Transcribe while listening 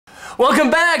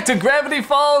Welcome back to Gravity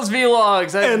Falls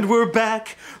Vlogs. And we're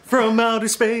back from outer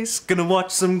space. Gonna watch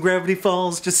some Gravity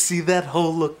Falls, just see that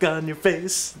whole look on your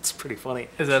face. It's pretty funny.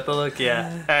 Is that the look?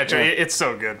 Yeah. Actually, it's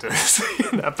so good to see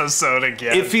an episode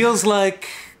again. It feels like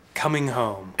coming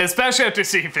home. Especially after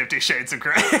seeing 50 Shades of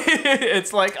Grey.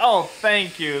 It's like, oh,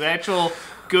 thank you. The actual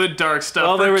good dark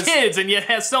stuff for kids, and yet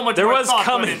has so much more thought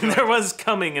put into it. There was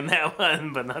coming in that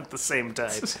one, but not the same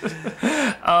type.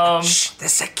 Shh,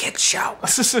 this is a kid's show.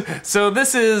 So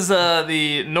this is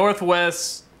the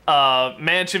Northwest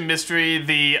Mansion Mystery.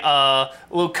 The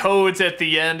little codes at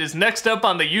the end is next up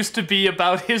on the Used to Be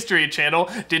About History channel.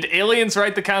 Did aliens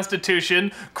write the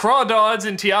Constitution? Crawdads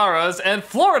and tiaras, and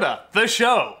Florida, the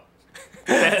show.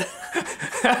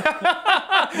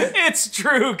 It's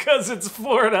true, because it's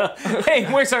Florida. Hey,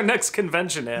 where's our next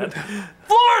convention at?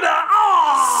 Florida!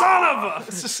 Oh! Son of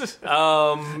a...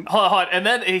 Hold on. And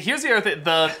then, here's the other thing.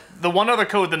 The one other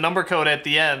code, the number code at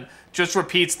the end, just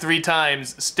repeats 3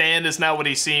 times. Stan is not what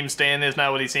he seems, Stan is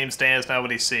not what he seems, Stan is not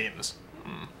what he seems.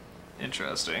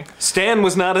 Interesting. Stan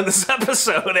was not in this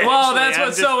episode, actually. Well, that's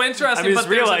what's so interesting. I'm just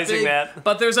realizing that.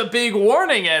 But there's a big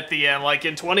warning at the end, like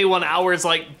in 21 hours,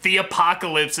 like the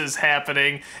apocalypse is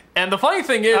happening. And the funny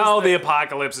thing is... Oh, the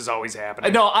apocalypse is always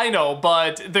happening. No, I know,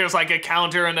 but there's like a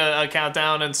counter and a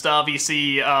countdown and stuff. You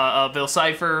see Bill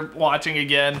Cipher watching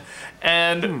again.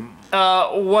 And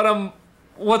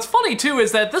what's funny, too,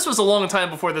 is that this was a long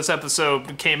time before this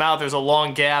episode came out. There's a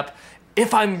long gap.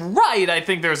 If I'm right, I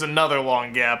think there's another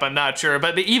long gap. I'm not sure,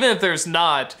 but even if there's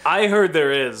not, I heard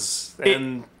there is.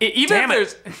 And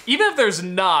even if there's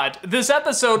not, this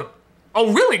episode,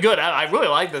 really good. I really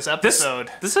like this episode.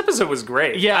 This episode was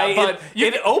great. Yeah, but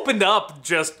it opened up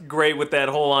just great with that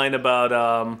whole line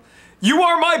about you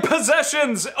are my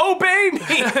possessions, obey me.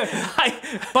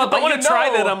 But I want to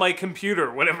try that on my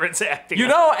computer whenever it's acting. You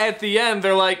know, at the end,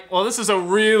 they're like, well, this is a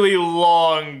really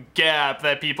long gap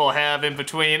that people have in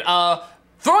between.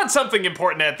 Throw in something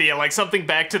important at the end, like something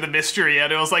back to the mystery,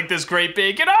 and it was like this great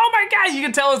big, and oh my god, you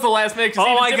can tell it's the last minute.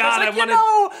 Oh my god, like,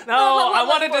 I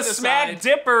wanted to smack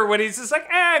Dipper when he's just like,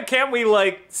 can't we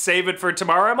like save it for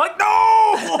tomorrow? I'm like,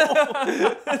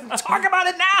 no! Talk about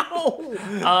it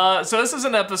now! So this is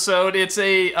an episode, it's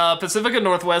a Pacifica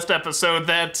Northwest episode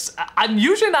that's, I'm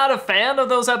usually not a fan of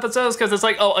those episodes, because it's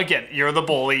like, oh, again, you're the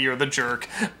bully, you're the jerk.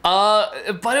 But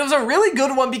it was a really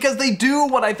good one, because they do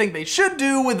what I think they should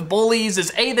do with bullies,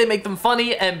 is A, they make them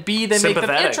funny, and B, they make them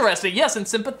interesting. Yes, and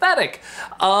sympathetic.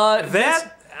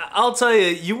 I'll tell you,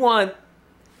 you want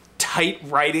tight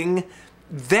writing,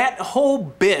 that whole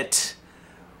bit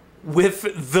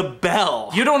with the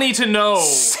bell. You don't need to know.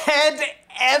 Said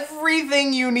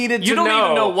everything you needed to know. You don't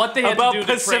even know what they had about to do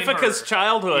Pacifica's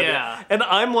childhood. Yeah. And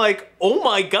I'm like, oh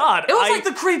my god. It was like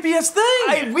the creepiest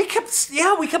thing. We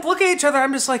kept looking at each other.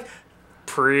 I'm just like,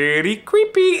 pretty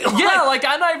creepy. Yeah, like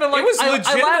I'm not even like, it was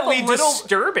legitimately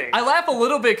disturbing. I laugh a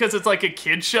little bit because it's like a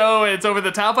kid show and it's over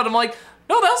the top, but I'm like,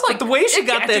 no, that was like the way she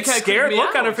got that scared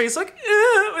look on her face, like,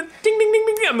 ding, ding, ding,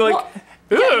 ding. I'm like,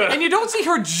 yeah, and you don't see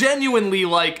her genuinely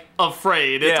like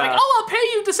afraid. It's like, oh, I'll pay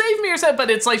you to save me or something, but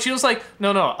it's like she was like,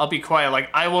 no, I'll be quiet. Like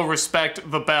I will respect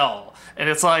the bell, and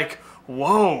it's like,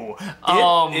 whoa.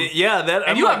 And you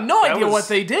have no idea what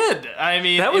they did. I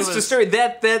mean, that was disturbing.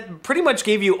 That pretty much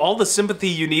gave you all the sympathy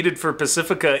you needed for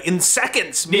Pacifica in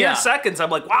seconds, mere seconds. I'm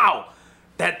like, wow,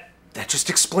 that just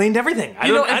explained everything. I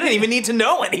didn't even need to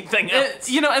know anything else.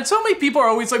 And so many people are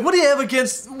always like, what do you have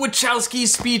against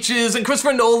Wachowski's speeches and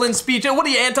Christopher Nolan's speech? And what are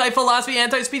you, anti-philosophy,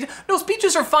 anti-speech? No,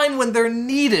 speeches are fine when they're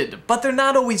needed, but they're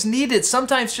not always needed.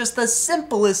 Sometimes just the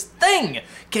simplest thing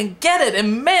can get it.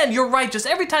 And man, you're right. Just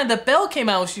every time the bell came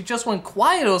out, she just went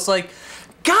quiet. It was like,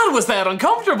 God, was that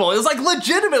uncomfortable. It was like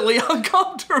legitimately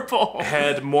uncomfortable.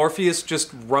 Had Morpheus just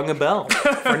rung a bell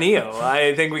for Neo,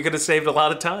 I think we could have saved a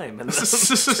lot of time in the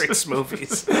Strix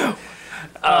movies. No,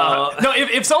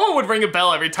 if someone would ring a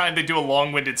bell every time they do a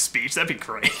long-winded speech, that'd be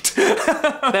great.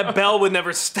 That bell would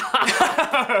never stop.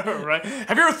 Right?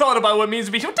 Have you ever thought about what it means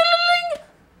to be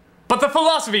but the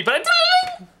philosophy, but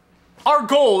our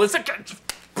goal is to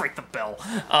break the bell.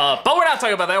 But we're not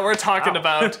talking about that. We're talking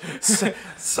about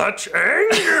such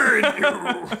anger in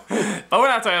you. But we're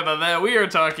not talking about that. We are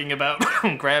talking about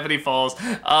Gravity Falls.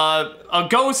 A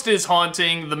ghost is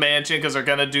haunting the mansion because they're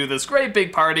gonna do this great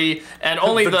big party, and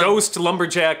only the ghost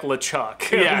lumberjack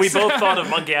LeChuck. Yes. We both thought of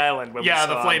Monkey Island when we saw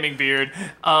the flaming beard.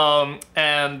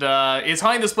 And is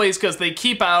haunting this place because they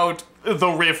keep out the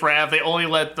riffraff. They only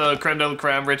let the creme de la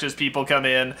creme richest people come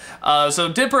in. So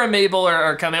Dipper and Mabel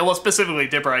are coming, well, specifically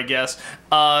Dipper, I guess,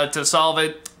 to solve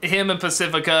it. Him and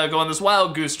Pacifica go on this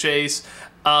wild goose chase.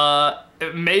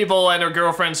 Mabel and her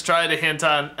girlfriends try to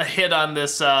hit on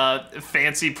this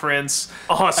fancy prince.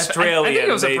 Australian, I think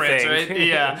it was a prince, right?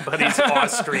 Yeah. But he's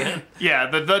Austrian. Yeah,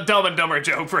 the Dumb and Dumber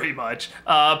joke, pretty much.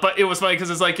 But it was funny because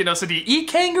it's like, so do you eat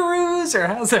kangaroos, or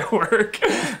how's that work?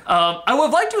 I would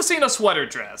have liked to have seen a sweater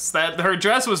dress. Her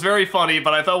dress was very funny,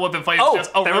 but I thought it would have been funny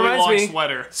just a really long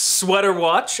sweater. Sweater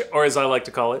watch, or as I like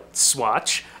to call it,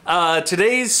 swatch.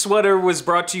 Today's sweater was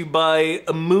brought to you by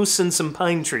a moose and some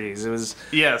pine trees. It was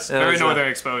very northern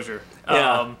exposure.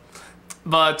 Yeah.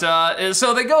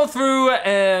 So they go through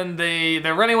and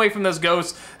they're running away from this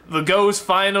ghost. The ghost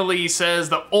finally says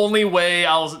the only way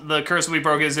the curse will be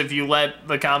broken is if you let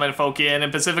the common folk in,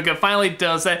 and Pacifica finally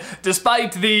does that,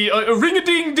 despite the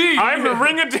ring-a-ding-ding. I'm a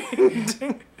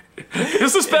ring-a-ding-ding.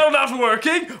 Is the spell not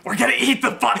working? We're gonna eat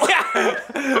the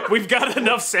butler. We've got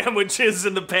enough sandwiches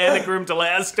in the panic room to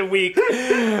last a week.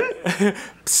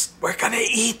 Psst, we're gonna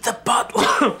eat the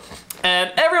butler.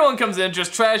 And everyone comes in,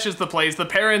 just trashes the place. The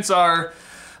parents are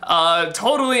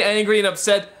totally angry and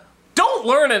upset. Don't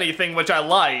learn anything, which I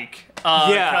like.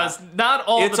 Because not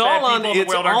all the bad people in the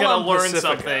world are going to learn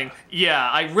something. Yeah,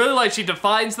 I really like she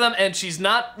defines them, and she's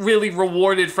not really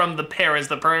rewarded from the parents.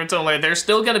 The parents don't learn. They're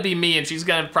still going to be mean, and she's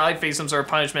going to probably face some sort of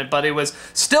punishment, but it was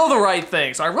still the right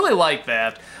thing. So I really like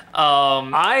that.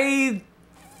 I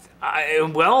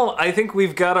think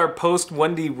we've got our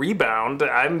post-Wendy rebound.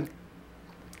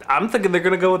 I'm thinking they're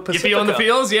going to go with Pacifica. You feeling the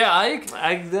feels? Yeah,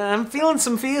 I'm feeling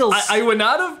some feels. I would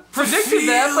not have predicted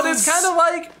that, but it's kind of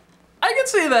like, I can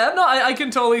see that. No, I can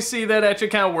totally see that actually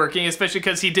kind of working, especially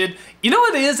because he did. You know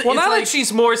what it is? Well, now that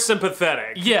she's more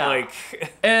sympathetic. Yeah.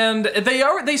 And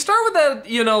they start with that,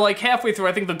 like halfway through,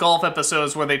 I think the golf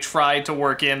episodes where they tried to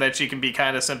work in that she can be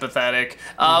kind of sympathetic,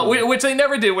 which they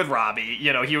never did with Robbie.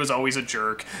 He was always a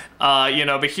jerk.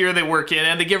 But here they work in,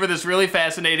 and they give her this really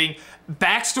fascinating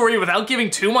backstory without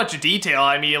giving too much detail.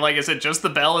 I mean, like I said, just the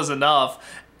bell is enough.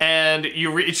 And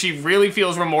she really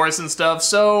feels remorse and stuff.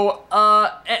 So,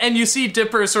 and you see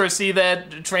Dipper sort of see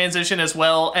that transition as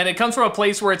well. And it comes from a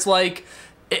place where it's like,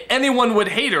 anyone would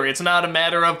hate her. It's not a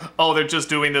matter of, they're just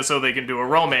doing this so they can do a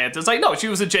romance. It's like, no, she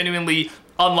was a genuinely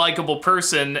unlikable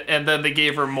person, and then they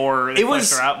gave her more, they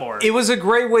fleshed her out more. It was a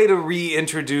great way to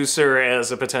reintroduce her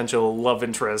as a potential love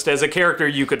interest, as a character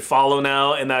you could follow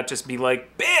now and not just be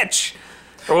like, bitch!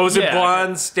 Or what was it,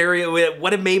 blonde, stereo, what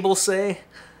did Mabel say?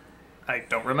 I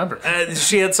don't remember.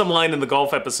 She had some line in the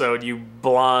golf episode, you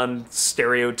blonde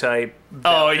stereotype.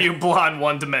 You blonde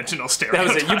one-dimensional stereotype.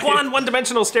 That was it. You blonde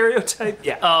one-dimensional stereotype?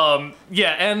 Yeah.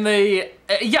 And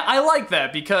I like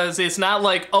that because it's not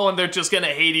like, and they're just gonna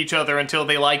hate each other until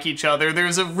they like each other.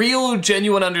 There's a real,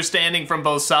 genuine understanding from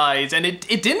both sides, and it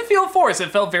didn't feel forced.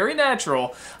 It felt very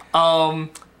natural.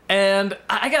 And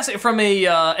I guess from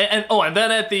and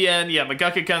then at the end,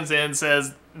 McGucket comes in,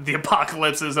 says, the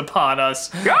apocalypse is upon us.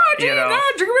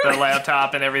 The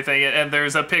laptop and everything, and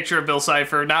there's a picture of Bill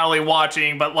Cipher not only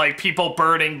watching, but like people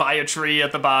burning by a tree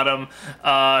at the bottom.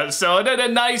 So a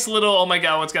nice little, oh my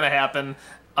god, what's gonna happen?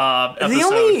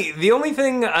 Episode. The only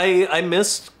thing I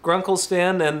missed Grunkle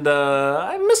Stan, and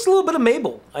I missed a little bit of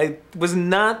Mabel. I was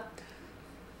not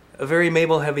a very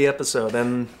Mabel heavy episode,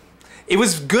 and it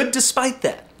was good despite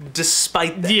that.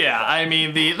 Yeah, I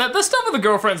mean, the stuff with the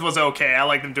girlfriends was okay. I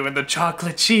like them doing the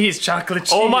chocolate cheese.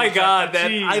 Oh my god,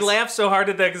 I laughed so hard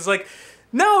at that, because like,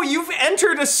 no, you've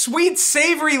entered a sweet,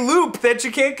 savory loop that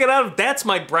you can't get out of. That's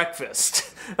my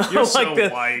breakfast. You're like so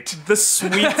white. The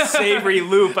sweet, savory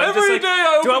loop. Every day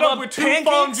I open up with two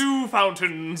fondue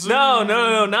fountains. No,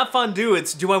 not fondue.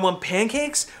 It's, do I want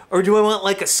pancakes, or do I want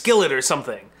like a skillet or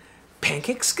something?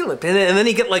 Pancake skillet. And then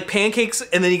you get like pancakes,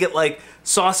 and then you get like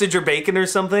sausage or bacon or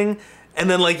something, and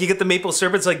then like you get the maple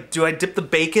syrup. It's like, do I dip the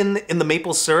bacon in the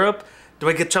maple syrup? Do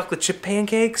I get chocolate chip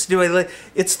pancakes? Do I like,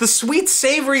 it's the sweet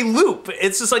savory loop.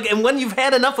 It's just like, and when you've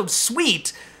had enough of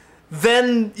sweet,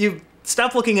 then you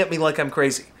stop looking at me like I'm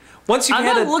crazy. I'm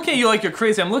not looking at you like you're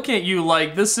crazy. I'm looking at you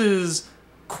like this is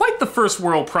quite the first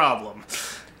world problem.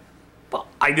 Well,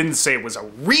 I didn't say it was a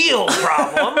real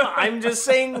problem. I'm just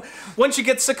saying, once you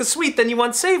get sick of sweet, then you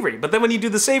want savory. But then when you do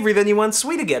the savory, then you want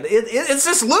sweet again. It's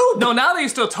this loop. No, now that you're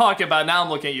still talking about it, now I'm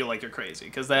looking at you like you're crazy,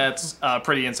 because that's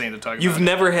pretty insane to talk about. You've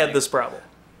never had this problem?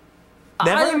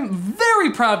 Never? I'm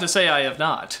very proud to say I have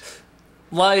not.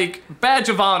 Like, badge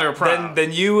of honor proud.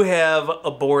 Then you have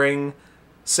a boring,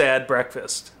 sad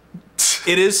breakfast.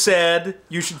 It is sad.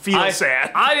 You should feel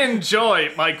sad. I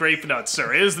enjoy my grape nuts,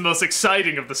 sir. It is the most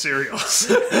exciting of the cereals.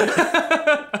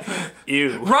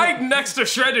 Ew. Right next to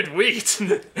shredded wheat.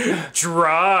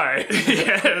 Dry.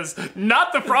 Yes,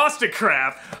 not the frosted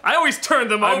crap. I always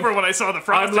turned them over when I saw the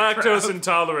frosted crap. I'm lactose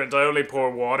intolerant. I only pour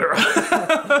water.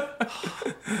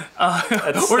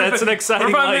 That's an exciting Or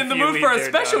if I'm life in the you mood lead for a there,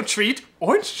 special Doug. treat,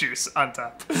 orange juice on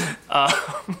top.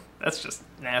 That's just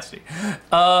nasty.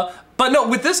 But no,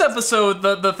 with this episode,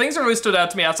 the things that really stood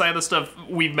out to me outside of the stuff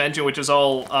we've mentioned, which is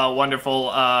all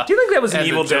wonderful. Do you think that was an and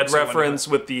the Evil Dead jokes are reference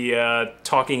with the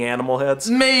talking animal heads?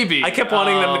 Maybe. I kept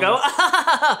wanting them to go.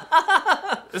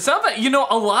 It sounds like,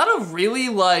 a lot of really,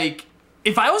 like,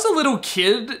 if I was a little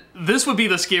kid, this would be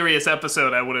the scariest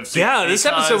episode I would have seen. Yeah, this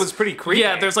because- episode was pretty creepy.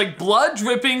 Yeah, there's like blood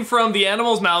dripping from the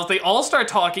animals' mouths. They all start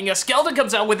talking. A skeleton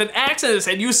comes out with an axe in his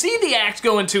head. You see the axe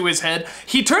go into his head.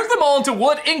 He turns them all into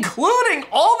wood, including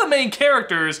all the main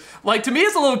characters. Like, to me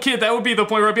as a little kid, that would be the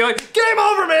point where I'd be like, game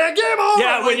over, man, game over!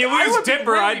 Yeah, when Like, you I lose would be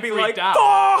Dipper, really I'd be freaked like, out.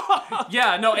 oh!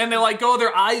 Yeah, no, and they like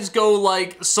their eyes go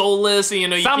like soulless, and you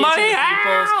can't Somebody see the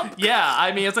help! pupils. Yeah,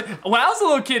 I mean, it's like, when I was a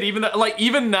little kid,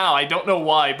 even now, I don't know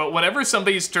why, but whenever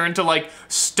somebody's turned to like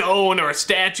stone or a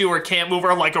statue or can't move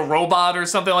or like a robot or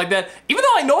something like that, even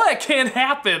though I know that can't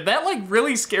happen, that like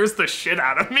really scares the shit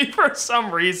out of me for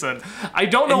some reason. I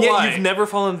don't know And yet why. you've never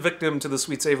fallen victim to the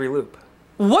sweet savory loop.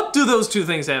 What do those two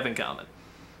things have in common?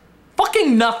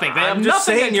 Fucking nothing. They have I'm just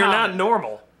nothing saying in you're common. not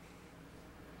normal.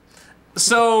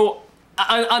 So,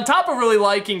 on top of really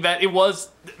liking that, it was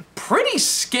pretty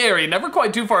scary. Never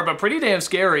quite too far, but pretty damn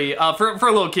scary for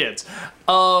little kids.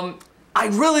 I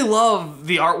really love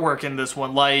the artwork in this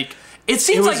one. Like, it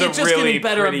seems like it's just really getting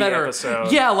better and pretty better.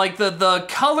 episode. Yeah, like the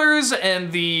colors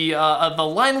and the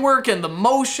line work and the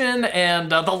motion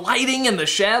and the lighting and the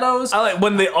shadows. I like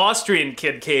when the Austrian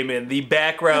kid came in, the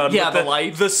background, Yeah, with the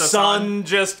light, the the sun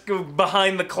just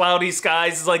behind the cloudy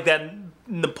skies is like that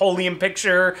Napoleon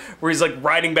picture where he's like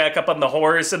riding back up on the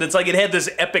horse, and it's like it had this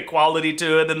epic quality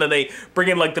to it, and then they bring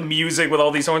in like the music with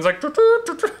all these horns, like.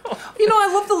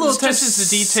 I love the little It's just touches to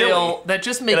detail silly that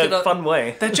just make in it a fun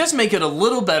way. That just make it a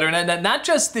little better, and not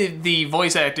just the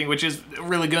voice acting, which is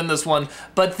really good in this one,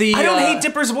 but the I don't hate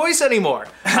Dipper's voice anymore.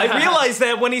 I realized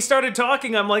that when he started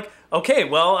talking, I'm like, okay,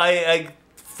 well, I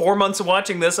 4 months of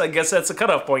watching this, I guess that's a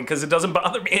cutoff point because it doesn't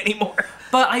bother me anymore.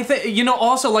 But I think,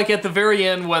 also like at the very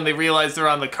end when they realize they're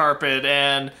on the carpet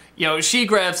and, she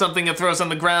grabs something and throws on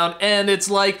the ground, and it's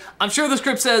like, I'm sure the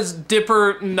script says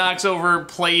Dipper knocks over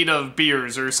plate of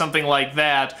beers or something like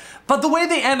that. But the way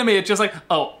they animate it, just like,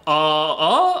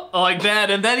 like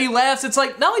that, and then he laughs, it's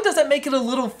like, not only does that make it a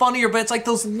little funnier, but it's like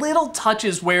those little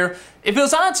touches where, if it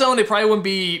was on its own, it probably wouldn't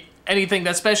be anything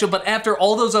that special, but after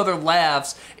all those other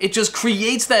laughs, it just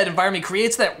creates that environment,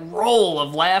 creates that roll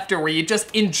of laughter where you just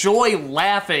enjoy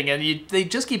laughing, and they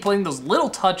just keep playing those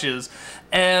little touches.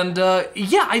 And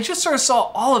yeah, I just sort of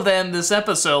saw all of that in this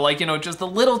episode, like, just the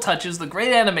little touches, the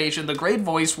great animation, the great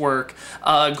voice work,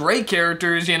 great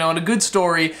characters, and a good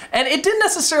story. And it didn't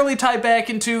necessarily tie back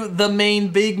into the main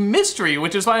big mystery,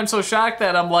 which is why I'm so shocked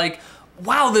that I'm like,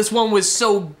 wow, this one was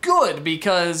so good,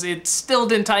 because it still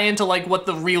didn't tie into like what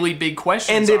the really big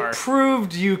questions And are. it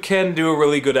proved you can do a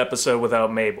really good episode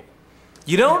without Mabel.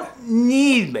 You don't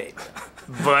need Mabel,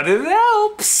 but it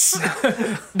helps.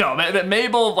 No,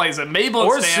 Mabel, like I said, Mabel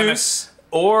Or and Stan, Seuss,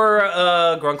 or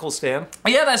Grunkle Stan.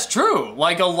 yeah, that's true.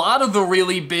 Like, a lot of the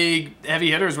really big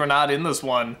heavy hitters were not in this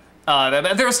one.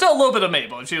 There was still a little bit of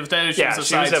Mabel. She was a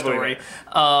side story.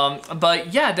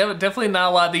 But yeah, definitely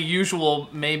not a lot of the usual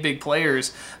main big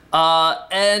players.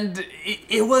 And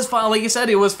it was fine. Like you said,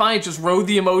 it was fine. It just rode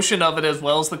the emotion of it as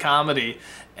well as the comedy.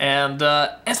 And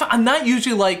it's fine. I'm not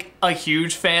usually like a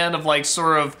huge fan of like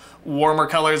sort of warmer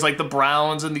colors like the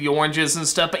browns and the oranges and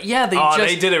stuff. But yeah,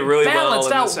 they did it really well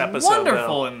in this episode.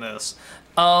 Wonderful in this.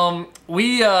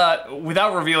 We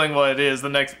without revealing what it is, the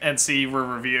next NC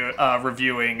we're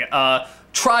reviewing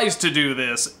tries to do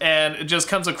this, and it just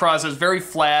comes across as very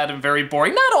flat and very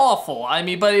boring. Not awful, I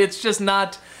mean, but it's just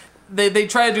not. They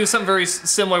try to do something very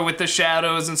similar with the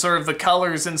shadows and sort of the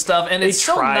colors and stuff, and it's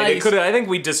so nice. I think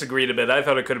we disagreed a bit. I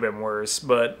thought it could have been worse,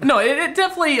 but no, it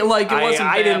definitely like it wasn't.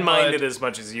 I bad, didn't mind it as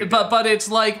much as you did. But it's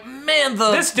like, man,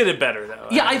 this did it better though.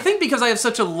 Yeah, I think because I have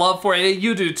such a love for it.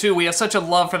 You do too. We have such a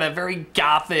love for that very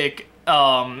gothic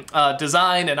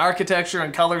design and architecture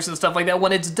and colors and stuff like that.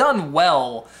 When it's done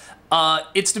well,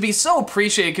 it's to be so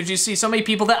appreciated, because you see so many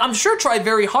people that I'm sure tried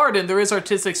very hard, and there is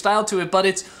artistic style to it, but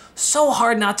it's so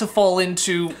hard not to fall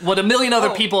into what a million other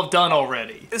people have done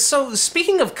already. So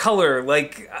speaking of color,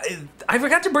 like I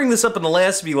forgot to bring this up in the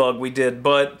last vlog we did,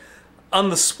 but on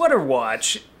the sweater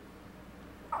watch,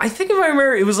 I think if I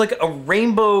remember, it was like a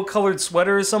rainbow-colored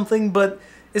sweater or something, but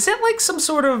is that like some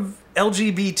sort of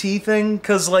LGBT thing?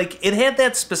 Because, like, it had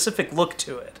that specific look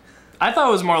to it. I thought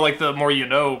it was more like the More You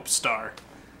Know star.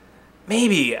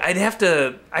 Maybe. I'd have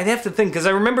to think, because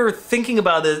I remember thinking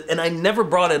about it, and I never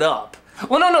brought it up.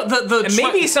 Well, no, And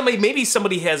maybe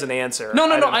somebody has an answer. No.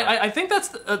 I think that's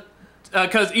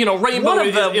because rainbow One of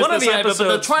is the the sign, episodes.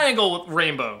 but the triangle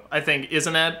rainbow, I think,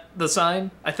 isn't that the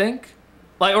sign? I think,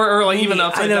 like or like even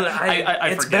up.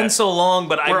 I it's forget. been so long,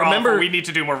 but I remember. We need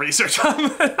to do more research on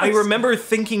this. I remember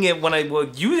thinking it when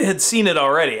you had seen it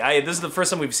already. This is the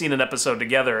first time we've seen an episode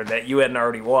together that you hadn't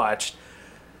already watched.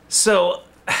 So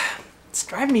it's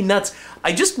driving me nuts.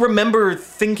 I just remember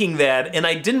thinking that, and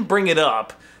I didn't bring it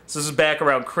up. So this is back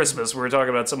around Christmas. We were talking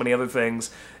about so many other things,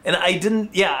 and I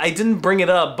didn't bring it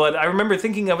up. But I remember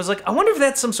thinking, I was like, I wonder if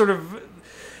that's some sort of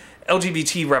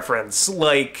LGBT reference,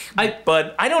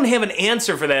 but I don't have an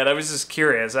answer for that. I was just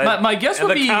curious. My guess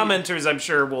would be the commenters. I'm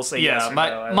sure will say yes. Or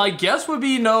no. My guess would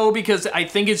be no, because I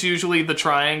think it's usually the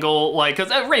triangle, like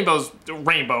because rainbow's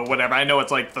rainbow, whatever. I know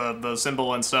it's like the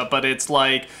symbol and stuff, but it's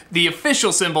like the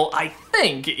official symbol. I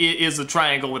think is a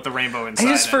triangle with the rainbow inside.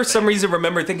 I just for some reason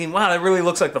remember thinking, wow, that really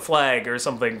looks like the flag or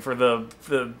something for the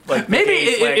like.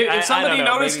 Maybe the if somebody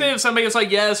noticed it, if somebody was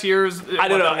like, yes, here's I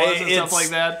don't know, and stuff like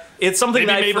that. It's something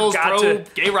Maybe that Mabel's I forgot to.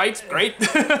 gay rights, great.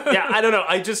 Yeah, I don't know.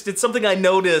 It's something I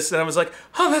noticed, and I was like,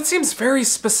 oh, that seems very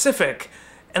specific,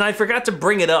 and I forgot to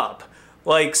bring it up.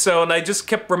 And I just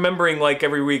kept remembering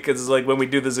every week. It's like when we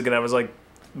do this again, I was like,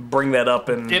 bring that up,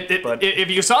 and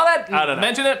if you saw that, I don't know.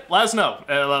 mention it. Let us know.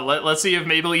 Let's see if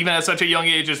Mabel, even at such a young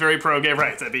age, is very pro gay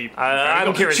rights. That'd be.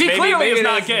 I'm curious. She clearly maybe is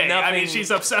not gay. I mean,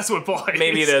 she's obsessed with boys.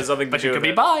 Maybe it has something to do with it. But she could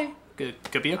be bi.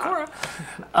 Could be a Cora.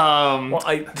 Well,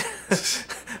 I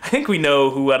think we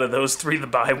know who out of those three the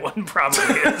bi one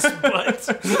probably is, but.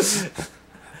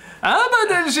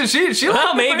 But she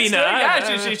well, maybe not.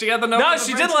 Yeah, she got the number. No,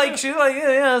 she did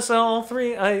yeah. So all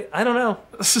three, I don't know.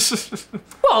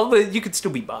 Well, but you could still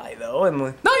be bi though, and no,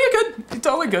 you're good. You're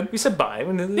totally good. We said bi.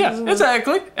 Yeah,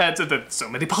 exactly. There's so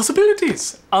many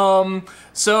possibilities.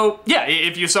 So yeah,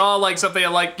 if you saw something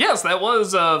yes, that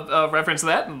was a reference to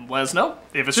that, and let us know.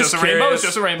 If it's just a rainbow, it's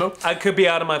just a rainbow. I could be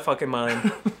out of my fucking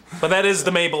mind. But that is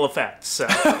the Mabel effect, so.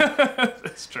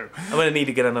 That's true. I'm gonna need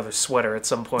to get another sweater at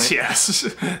some point.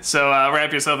 Yes. So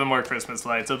wrap yourself in more Christmas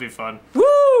lights. It'll be fun.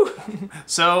 Woo!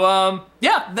 So,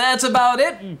 yeah, that's about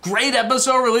it. Great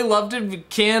episode. Really loved it.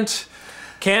 Can't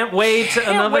wait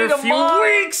another few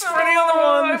weeks for the other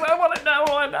one. I want it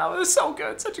now. It was so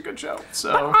good. Such a good show.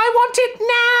 So. But I want it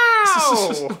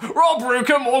now! Rob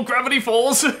Ruka, more Gravity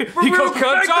Falls.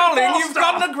 Ruka, darling, you've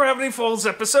gotten a Gravity Falls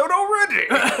episode already.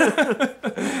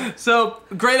 So,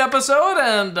 great episode,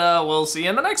 and we'll see you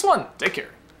in the next one. Take care.